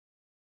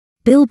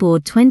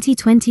Billboard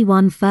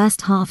 2021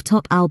 First Half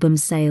Top Album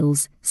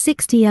Sales,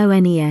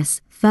 SixTONES,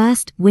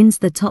 First, wins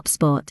the top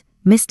spot,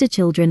 Mr.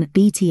 Children,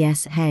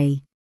 BTS,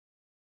 Hey.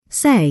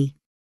 Say.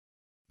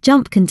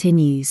 Jump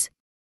continues.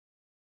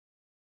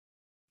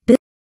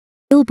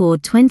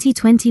 Billboard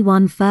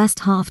 2021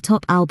 First Half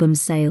Top Album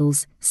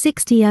Sales,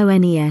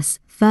 SixTONES,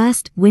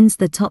 First, wins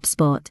the top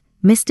spot,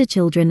 Mr.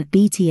 Children,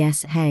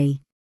 BTS,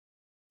 Hey.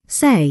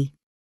 Say.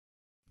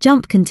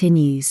 Jump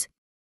continues.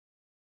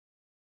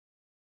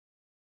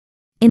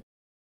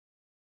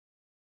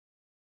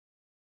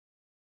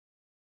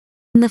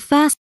 In the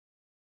first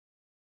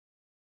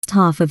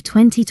half of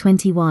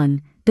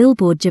 2021,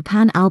 Billboard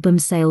Japan Album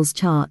Sales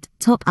Chart,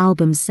 Top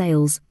Album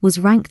Sales, was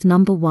ranked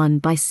number 1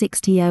 by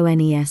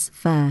SixTONES.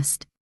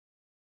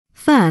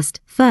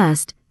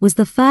 First was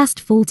the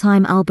first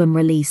full-time album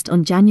released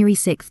on January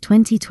 6,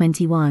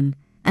 2021,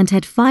 and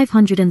had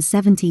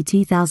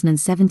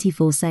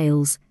 572,074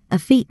 sales, a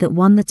feat that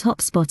won the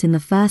top spot in the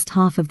first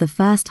half of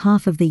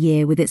the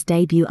year with its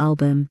debut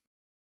album.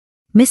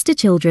 Mr.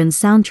 Children's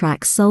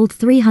soundtrack sold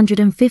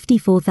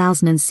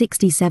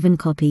 354,067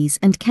 copies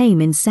and came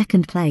in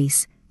second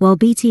place, while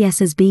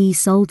BTS's Be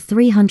sold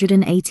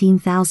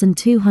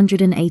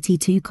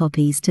 318,282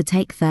 copies to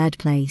take third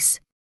place.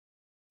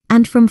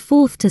 And from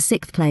fourth to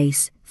sixth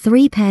place,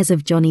 3 pairs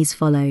of Johnnies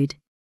followed.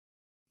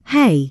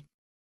 Hey.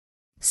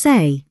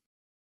 Say.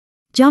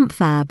 Jump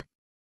Fab.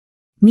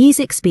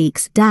 Music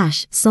Speaks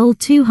 - sold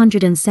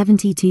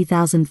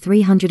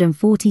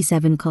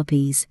 272,347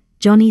 copies.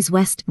 Johnny's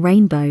West,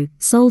 Rainbow,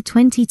 sold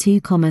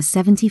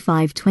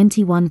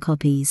 22,7521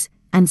 copies,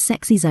 and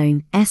Sexy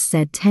Zone,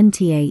 said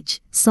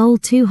 10th,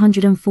 sold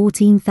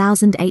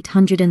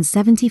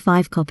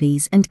 214,875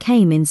 copies and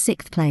came in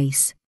 6th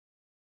place.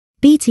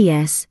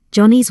 BTS,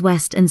 Johnny's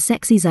West and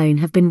Sexy Zone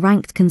have been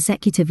ranked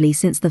consecutively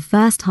since the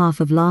first half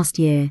of last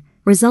year,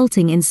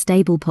 resulting in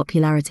stable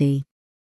popularity.